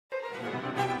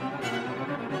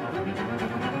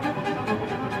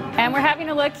And we're having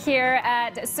a look here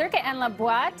at CIRCA and La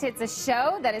Boite. It's a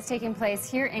show that is taking place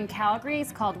here in Calgary.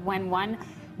 It's called When One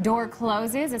Door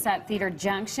Closes. It's at Theatre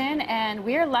Junction, and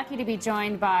we are lucky to be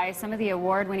joined by some of the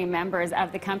award-winning members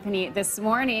of the company this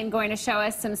morning, going to show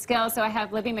us some skills. So I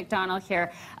have Libby McDonald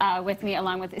here with me,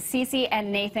 along with Cece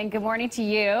and Nathan. Good morning to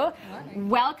you. Good morning.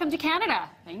 Welcome to Canada.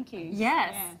 Thank you.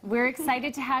 Yes, yeah. We're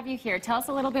excited to have you here. Tell us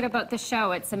a little bit about the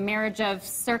show. It's a marriage of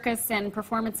circus and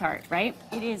performance art, right?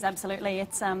 It is, absolutely.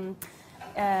 It's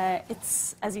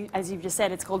as you've just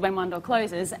said, it's called When One Door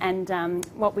Closes, and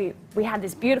we had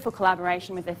this beautiful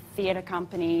collaboration with a theatre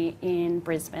company in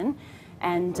Brisbane,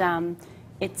 and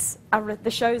the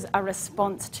show's a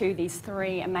response to these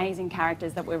three amazing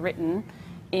characters that were written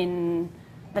in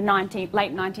the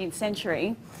late 19th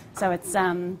century. So it's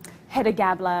Hedda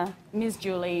Gabler, Ms.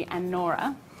 Julie, and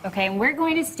Nora. Okay, and we're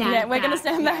going to stand back. Yeah, we're going to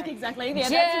stand back, exactly. Yeah,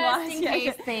 just that's in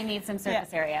case they need some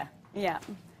surface area. Yeah.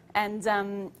 And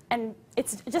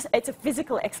it's a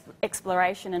physical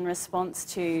exploration in response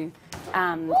to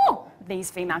these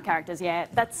female characters. Yeah,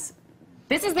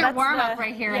 this is their warm up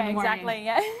right here in the morning. Exactly.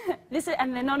 Yeah,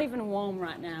 and they're not even warm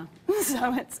right now,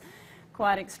 so it's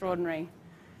quite extraordinary.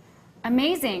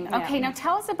 Amazing. Yeah. Okay, now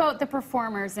tell us about the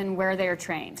performers and where they're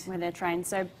trained. Where they're trained.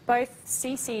 So both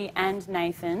Cece and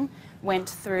Nathan went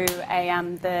through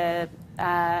the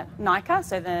NICA,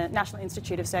 so the National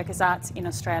Institute of Circus Arts in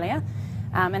Australia.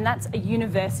 And that's a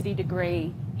university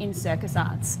degree in circus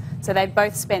arts. So they've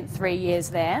both spent 3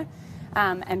 years there.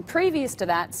 And previous to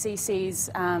that, Cece's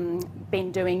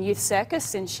been doing youth circus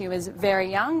since she was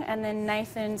very young, and then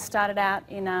Nathan started out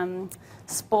in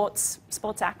sports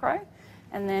acro,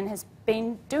 and then has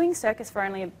been doing circus for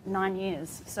only 9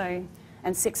 years. So,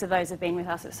 and 6 of those have been with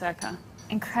us at CIRCA.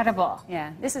 Incredible.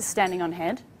 Yeah, this is Standing on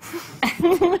Head.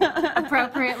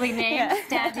 Appropriately named,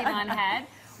 Standing on Head.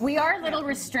 We are a little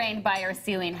restrained by our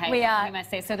ceiling height, we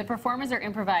must say. So the performers are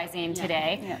improvising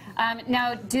today. Yeah.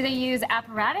 Now, do they use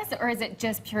apparatus, or is it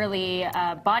just purely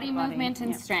body movement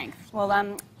and strength?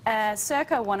 Well,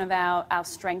 CIRCA, one of our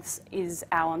strengths is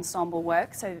our ensemble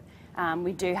work. So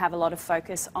we do have a lot of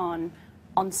focus on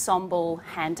ensemble,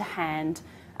 hand-to-hand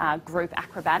group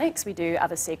acrobatics. We do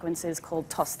other sequences called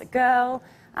Toss the Girl,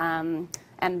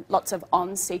 and lots of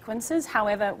on sequences.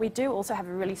 However, we do also have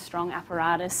a really strong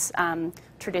apparatus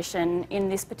tradition. In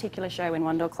this particular show, When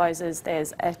One Door Closes,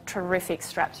 there's a terrific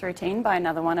straps routine by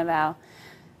another one of our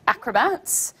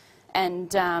acrobats.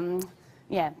 And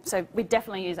yeah, so we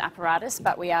definitely use apparatus,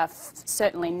 but we are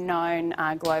certainly known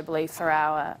globally for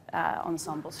our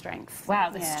ensemble strength. Wow,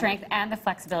 the strength and the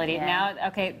flexibility. Yeah. Now,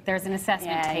 okay, there's an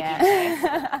assessment taking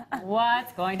place.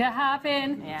 What's going to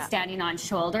happen? Yeah. Standing on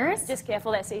shoulders. Just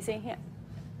careful there, Cece. Yeah.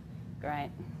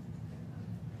 Great.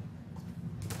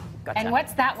 Gotcha. And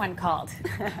what's that one called?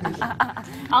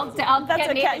 I'll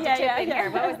get Nathan to chip in here.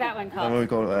 What was that one called? That one we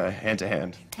call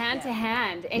hand-to-hand.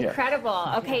 Hand-to-hand. Incredible.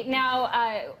 Okay,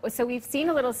 now, so we've seen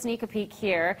a little sneak peek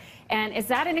here. And is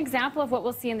that an example of what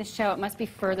we'll see in the show? It must be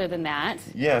further than that.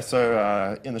 Yeah,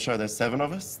 so in the show there's 7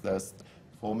 of us. There's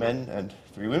 4 men and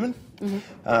 3 women.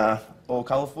 All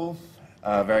colourful,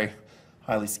 very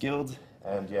highly skilled.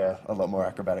 And yeah, a lot more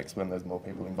acrobatics when there's more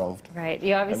people involved. Right.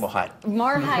 You obviously, and more height.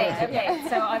 More height. Okay.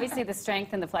 So obviously the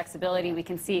strength and the flexibility we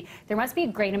can see. There must be a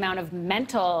great amount of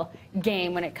mental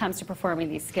game when it comes to performing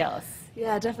these skills.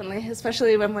 Yeah, definitely.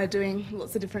 Especially when we're doing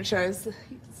lots of different shows.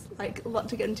 It's like a lot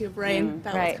to get into your brain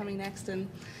about what's coming next. And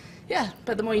yeah,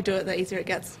 but the more you do it, the easier it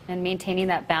gets. And maintaining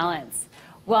that balance.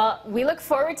 Well, we look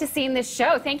forward to seeing this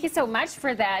show. Thank you so much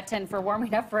for that and for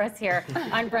warming up for us here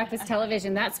on Breakfast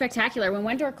Television. That's spectacular. When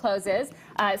One Door Closes,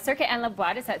 CIRCA and La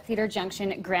Boite is at Theatre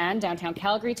Junction Grand, downtown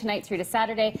Calgary, tonight through to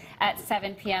Saturday at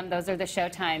 7 p.m. Those are the show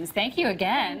times. Thank you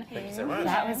again. Thank you so much.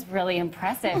 That was really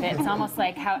impressive. It's almost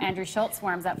like how Andrew Schultz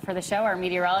warms up for the show, our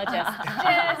meteorologist.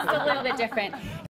 Just a little bit different.